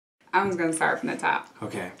I'm just gonna start from the top.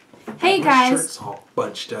 Okay. Hey My guys. shirt's all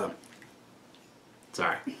bunched up.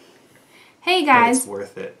 Sorry. Hey But guys. it's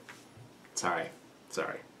worth it. Sorry.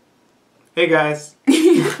 Hey guys.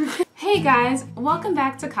 Hey guys, welcome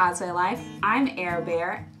back to Cosplay Life. I'm Air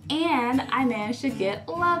Bear, and I managed to get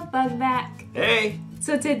Love Bug back. Hey.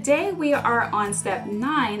 So today we are on step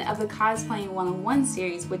 9 of the Cosplaying 101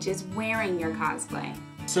 series, which is wearing your cosplay.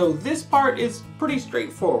 So this part is pretty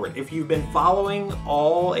straightforward. If you've been following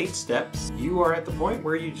all 8 steps, you are at the point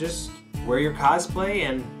where you just wear your cosplay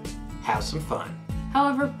and have some fun.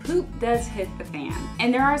 However, poop does hit the fan,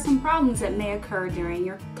 and there are some problems that may occur during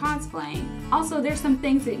your cosplaying. Also, there's some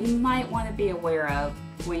things that you might want to be aware of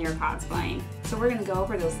when you're cosplaying. So we're going to go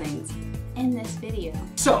over those things in this video.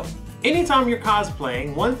 So, anytime you're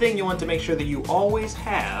cosplaying, one thing you want to make sure that you always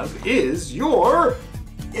have is your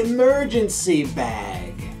emergency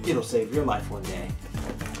bag. It'll save your life one day.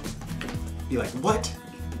 You're like, what?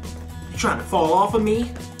 You trying to fall off of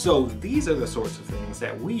me? So these are the sorts of things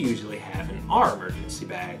that we usually have in our emergency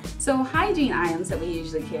bag. So hygiene items that we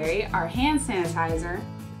usually carry are hand sanitizer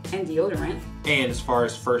and deodorant. And as far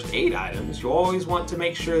as first aid items, you always want to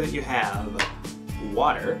make sure that you have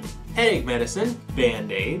water, headache medicine,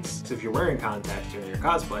 band-aids. So if you're wearing contacts during your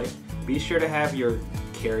cosplay, be sure to have your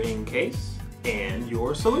carrying case and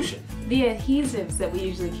your solution. The adhesives that we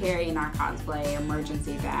usually carry in our cosplay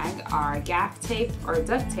emergency bag are gaff tape or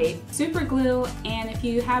duct tape, super glue, and if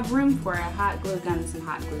you have room for it, hot glue gun and some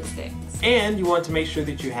hot glue sticks. And you want to make sure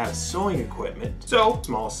that you have sewing equipment, so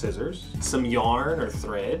small scissors, some yarn or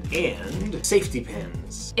thread, and safety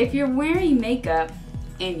pins. If you're wearing makeup,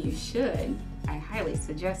 and you should, I highly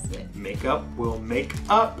suggest it. Makeup will make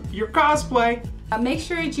up your cosplay. Make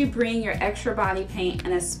sure that you bring your extra body paint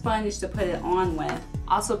and a sponge to put it on with.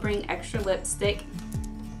 Also bring extra lipstick,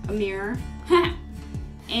 a mirror,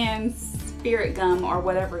 and spirit gum or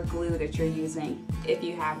whatever glue that you're using if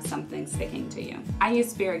you have something sticking to you. I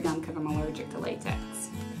use spirit gum because I'm allergic to latex.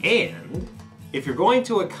 And if you're going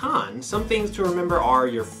to a con, some things to remember are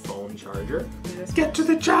your phone charger. Get to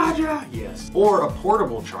the charger! Yes. Or a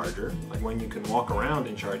portable charger, like one you can walk around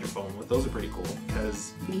and charge your phone with. Those are pretty cool,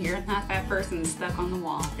 because you're not that person stuck on the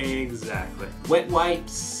wall. Exactly. Wet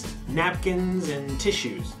wipes, napkins, and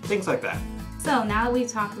tissues, things like that. So now that we've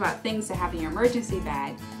talked about things to have in your emergency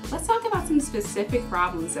bag, let's talk about some specific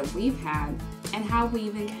problems that we've had and how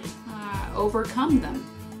we've overcome them.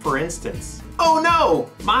 For instance, oh no!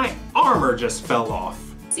 My armor just fell off.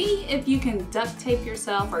 See if you can duct tape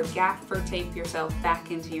yourself or gaffer tape yourself back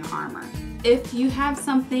into your armor. If you have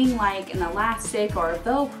something like an elastic or a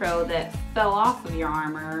Velcro that fell off of your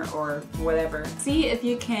armor or whatever, see if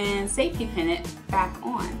you can safety pin it back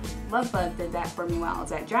on. Lovebug did that for me while I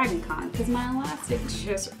was at Dragon Con because my elastic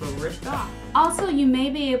just ripped off. Also, you may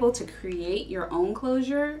be able to create your own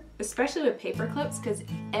closure, especially with paper clips, because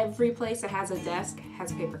every place that has a desk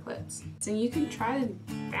has paper clips. So you can try to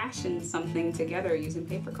fashion something together using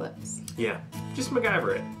paper clips. Yeah, just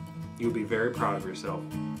MacGyver it. You'll be very proud of yourself.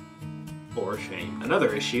 Or ashamed.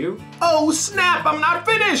 Another issue. Oh snap, I'm not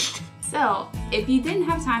finished! So, if you didn't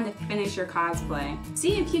have time to finish your cosplay,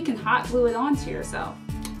 see if you can hot glue it onto yourself.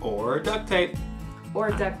 Or duct tape.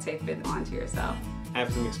 Or duct tape it onto yourself. I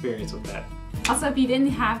have some experience with that. Also, if you didn't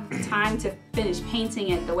have time to finish painting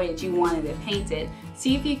it the way that you wanted it painted,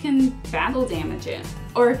 see if you can battle damage it.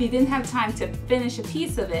 Or if you didn't have time to finish a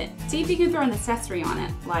piece of it, see if you can throw an accessory on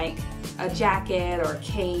it, like a jacket or a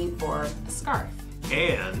cape or a scarf.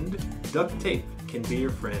 And duct tape can be your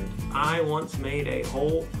friend. I once made a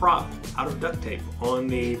whole prop out of duct tape on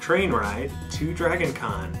the train ride to Dragon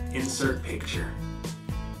Con. Insert picture.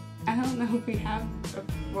 I don't know if we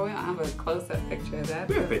don't have a close-up picture of that.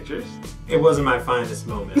 We have pictures. It wasn't my finest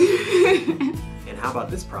moment. And how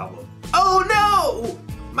about this problem? Oh no!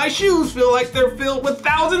 My shoes feel like they're filled with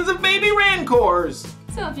thousands of baby rancors!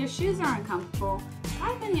 So if your shoes are uncomfortable,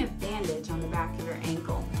 try putting a bandage on the back of your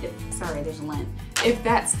ankle. Sorry, there's a lint. If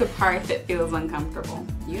that's the part that feels uncomfortable.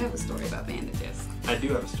 You have a story about bandages. I do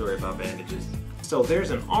have a story about bandages. So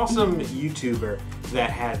there's an awesome YouTuber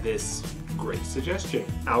that had this great suggestion.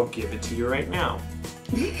 I'll give it to you right now.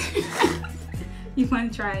 You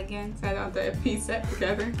want to try again so I don't have to piece that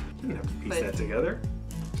together? You didn't have to piece that together.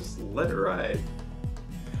 Just let it ride.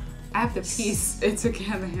 I have to piece it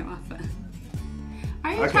together.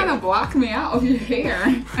 Are you trying to block me out of your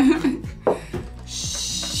hair?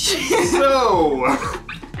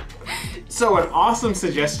 So an awesome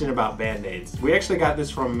suggestion about band-aids. We actually got this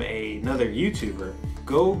from another YouTuber.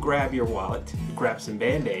 Go grab your wallet, grab some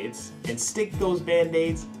band-aids, and stick those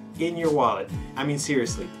band-aids in your wallet. I mean,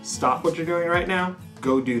 seriously, stop what you're doing right now,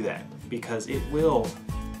 go do that, because it will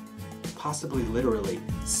possibly literally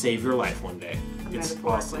save your life one day. It's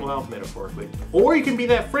awesome. Metaphorically. Well, metaphorically. Or you can be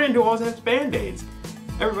that friend who always has Band-Aids.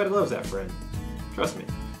 Everybody loves that friend. Trust me.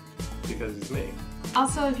 Because it's me.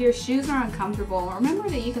 Also, if your shoes are uncomfortable, remember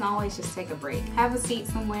that you can always just take a break. Have a seat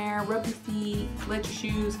somewhere, rub your feet, let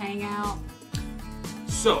your shoes hang out.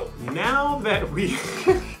 So, now that we...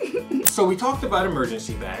 So we talked about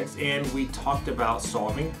emergency bags and we talked about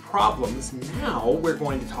solving problems. Now we're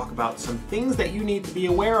going to talk about some things that you need to be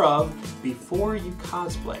aware of before you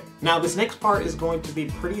cosplay. Now this next part is going to be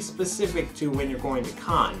pretty specific to when you're going to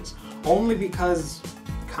cons, only because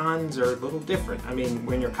cons are a little different. I mean,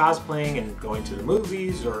 when you're cosplaying and going to the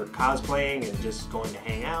movies or cosplaying and just going to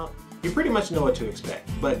hang out, you pretty much know what to expect.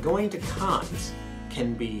 But going to cons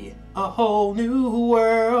can be a whole new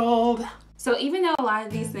world. So even though a lot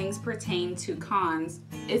of these things pertain to cons,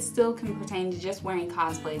 it still can pertain to just wearing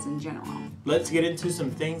cosplays in general. Let's get into some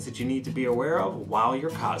things that you need to be aware of while you're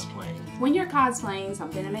cosplaying. When you're cosplaying,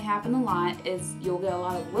 something that may happen a lot is you'll get a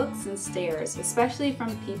lot of looks and stares, especially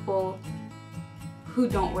from people who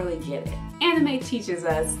don't really get it. Anime teaches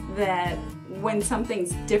us that when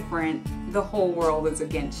something's different, the whole world is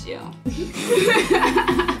against you.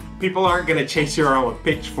 People aren't gonna chase you around with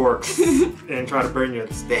pitchforks and try to burn you at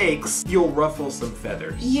the stakes. You'll ruffle some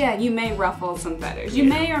feathers. Yeah, you may ruffle some feathers. You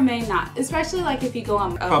may or may not, especially like if you go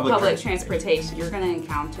on public transportation. You're gonna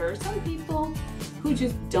encounter some people who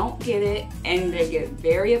just don't get it and they get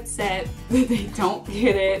very upset that they don't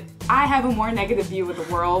get it. I have a more negative view of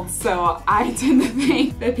the world, so I tend to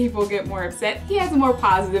think that people get more upset. He has a more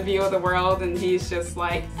positive view of the world and he's just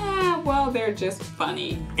like, well, they're just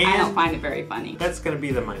funny. And I don't find it very funny. That's gonna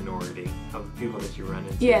be the minority of the people that you run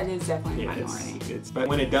into. Yeah, it is definitely a minority. But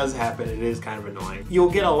when it does happen, it is kind of annoying. You'll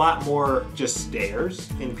get a lot more just stares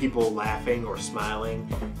and people laughing or smiling.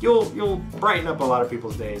 You'll brighten up a lot of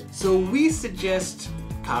people's days. So we suggest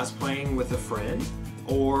cosplaying with a friend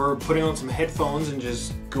or putting on some headphones and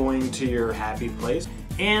just going to your happy place.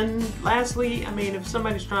 And lastly, I mean, if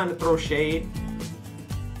somebody's trying to throw shade,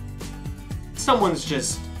 someone's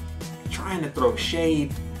just trying to throw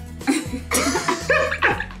shade.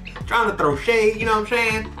 Trying to throw shade, you know what I'm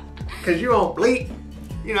saying? Cause you don't bleak,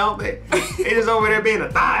 you know, they just over there being a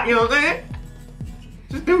thought, you know what I'm saying?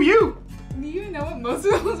 Just do you. Do you know what most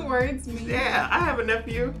of those words mean? Yeah, I have a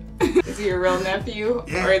nephew. Is he your real nephew?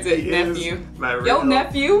 Yeah, or is it he nephew? is my real Yo,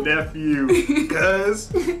 nephew? Nephew.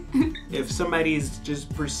 Cause if somebody's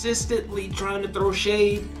just persistently trying to throw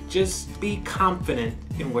shade, just be confident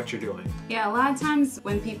in what you're doing. Yeah, a lot of times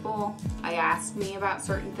when people ask me about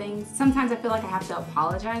certain things, sometimes I feel like I have to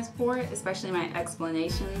apologize for it, especially my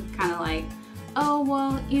explanation, kind of like, oh,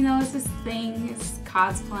 well, you know, it's this thing, it's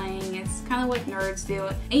cosplaying, it's kind of what nerds do.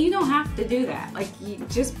 And you don't have to do that. Like, you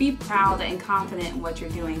just be proud and confident in what you're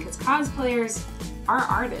doing, because cosplayers are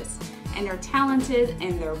artists, and they're talented,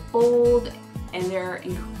 and they're bold, and they're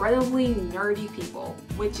incredibly nerdy people,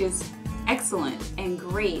 which is excellent and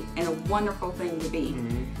great and a wonderful thing to be.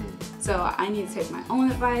 So I need to take my own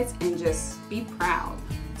advice and just be proud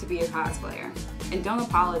to be a cosplayer. And don't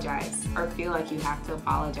apologize or feel like you have to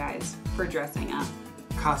apologize for dressing up.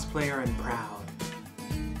 Cosplayer and proud.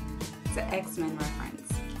 It's an X-Men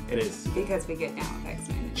reference. It is. Because we get down with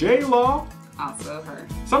X-Men. J-Law. Also her.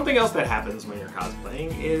 Something else that happens when you're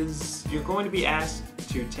cosplaying is you're going to be asked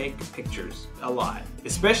to take pictures a lot.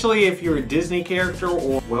 Especially if you're a Disney character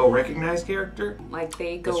or well-recognized character. Like,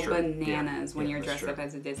 they go bananas when you're dressed up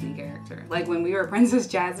as a Disney character. Like, when we were Princess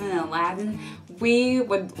Jasmine and Aladdin, we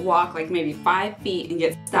would walk like maybe 5 feet and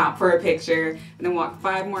get stopped for a picture, and then walk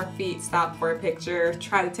 5 more feet, stop for a picture,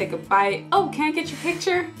 try to take a bite. Oh, can I get your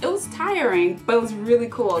picture? It was tiring, but it was really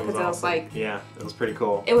cool because it was like... Yeah, it was pretty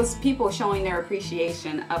cool. It was people showing their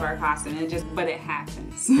appreciation of our costume, but it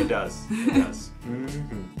happens. It does, it does.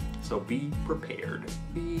 So be prepared.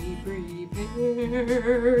 Be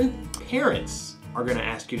prepared. Parents are going to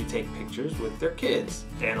ask you to take pictures with their kids.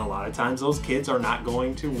 And a lot of times those kids are not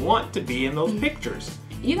going to want to be in those pictures.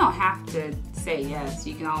 You don't have to say yes.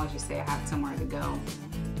 You can always just say I have somewhere to go.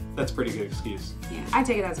 That's a pretty good excuse. Yeah, I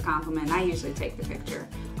take it as a compliment. I usually take the picture.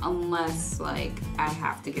 Unless, like, I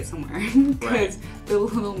have to get somewhere. Because The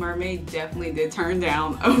Little Mermaid definitely did turn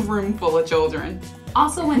down a room full of children.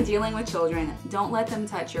 Also, when dealing with children, don't let them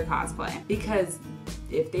touch your cosplay, because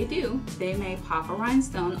if they do, they may pop a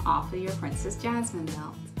rhinestone off of your Princess Jasmine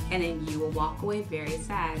belt, and then you will walk away very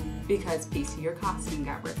sad because a piece of your costume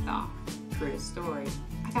got ripped off. True story.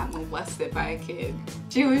 I got molested by a kid.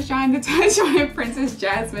 She was trying to touch my Princess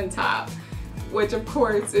Jasmine top, which of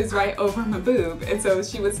course is right over my boob, and so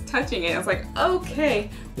she was touching it. I was like, okay,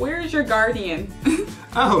 where's your guardian?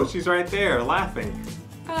 Oh, she's right there laughing.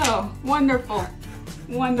 Oh, wonderful.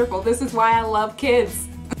 Wonderful. This is why I love kids.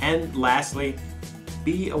 And lastly,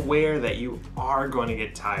 be aware that you are going to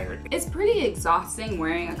get tired. It's pretty exhausting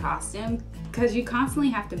wearing a costume because you constantly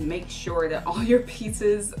have to make sure that all your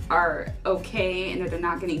pieces are okay and that they're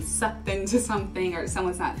not getting sucked into something or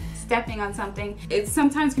someone's not stepping on something. It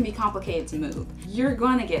sometimes can be complicated to move. You're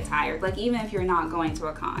gonna get tired, like even if you're not going to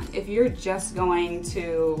a con. If you're just going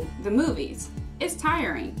to the movies, it's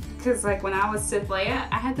tiring. Because like when I was Sith Leia,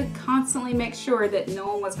 I had to constantly make sure that no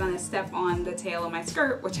one was gonna step on the tail of my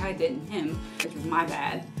skirt, which I didn't him, which was my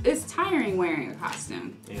bad. It's tiring wearing a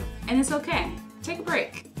costume. Yeah. And it's okay. Take a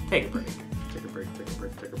break. Take a break. Take a break, take a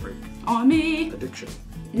break, take a break. On me. Addiction.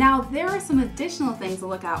 Now there are some additional things to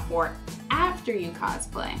look out for after you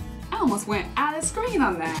cosplay. I almost went out of screen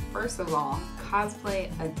on that. First of all, cosplay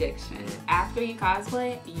addiction. After you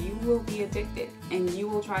cosplay, you will be addicted and you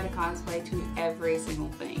will try to cosplay to every single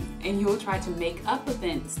thing. And you will try to make up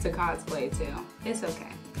events to cosplay to. It's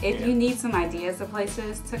okay. If you need some ideas of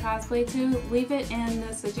places to cosplay to, leave it in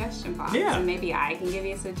the suggestion box. Yeah. And maybe I can give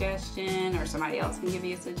you a suggestion or somebody else can give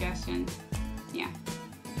you a suggestion. Yeah.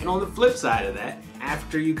 And on the flip side of that,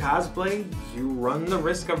 after you cosplay, you run the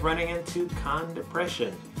risk of running into con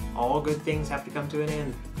depression. All good things have to come to an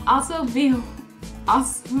end. Also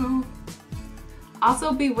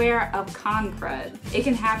beware of con crud. It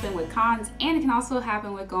can happen with cons and it can also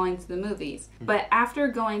happen with going to the movies. But after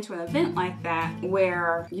going to an event like that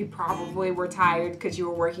where you probably were tired because you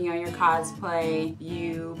were working on your cosplay,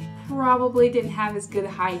 you probably didn't have as good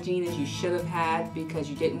hygiene as you should have had because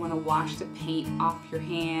you didn't want to wash the paint off your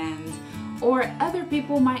hands, or other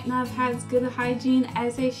people might not have had as good a hygiene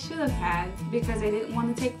as they should have had because they didn't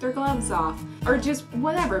want to take their gloves off, or just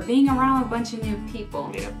whatever, being around a bunch of new people.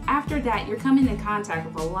 Yeah. After that, you're coming in contact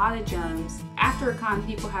with a lot of germs. After a con,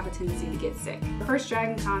 people have a tendency to get sick. The first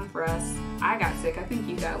Dragon Con for us, I got sick. I think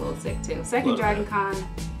you got a little sick too. Second Dragon Con,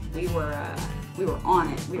 we were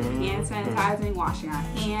on it. We were hand sanitizing, washing our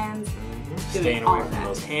hands, Staying away from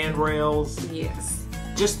those handrails. Yes.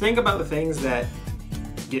 Just think about the things that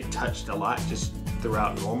get touched a lot just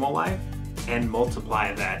throughout normal life and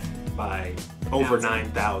multiply that by over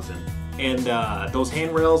 9,000. And those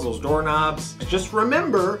handrails, those doorknobs, just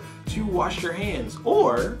remember to wash your hands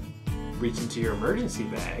or reach into your emergency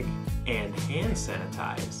bag and hand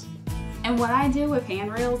sanitize. And what I do with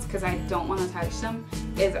handrails, because I don't want to touch them,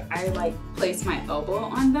 is I like place my elbow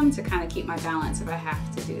on them to kind of keep my balance if I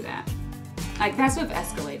have to do that. Like that's with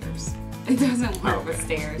escalators. It doesn't work with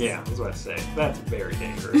stairs. Yeah, I was about to say, that's very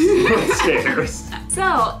dangerous with stairs.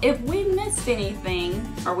 So, if we missed anything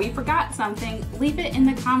or we forgot something, leave it in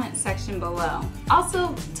the comments section below.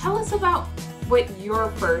 Also, tell us about what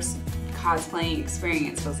your first cosplaying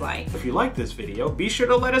experience was like. If you like this video, be sure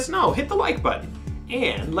to let us know. Hit the like button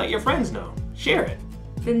and let your friends know. Share it.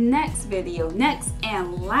 The next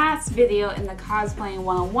and last video in the Cosplaying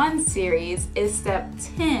 101 series is step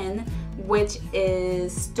 10, which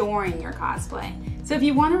is storing your cosplay. So if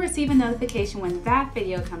you want to receive a notification when that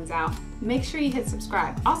video comes out, make sure you hit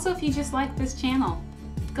subscribe. Also, if you just like this channel,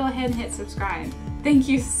 go ahead and hit subscribe. Thank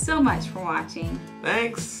you so much for watching.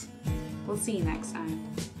 Thanks. We'll see you next time.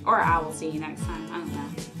 Or I will see you next time. I don't know.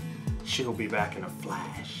 She'll be back in a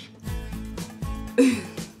flash.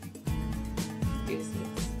 Deuces.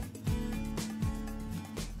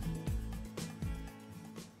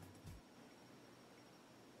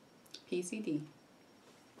 PCD.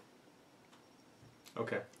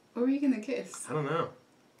 Okay. What were you gonna kiss? I don't know.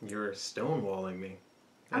 You're stonewalling me.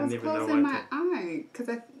 I was didn't even know closing what my eye because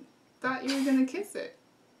I thought you were gonna kiss it.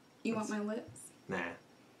 You want my lips? Nah.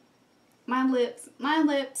 My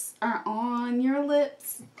lips are on your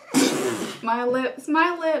lips. my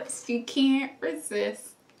lips, you can't resist.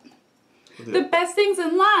 The best things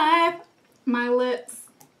in life, my lips.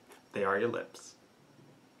 They are your lips.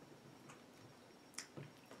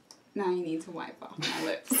 Now you need to wipe off my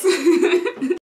lips.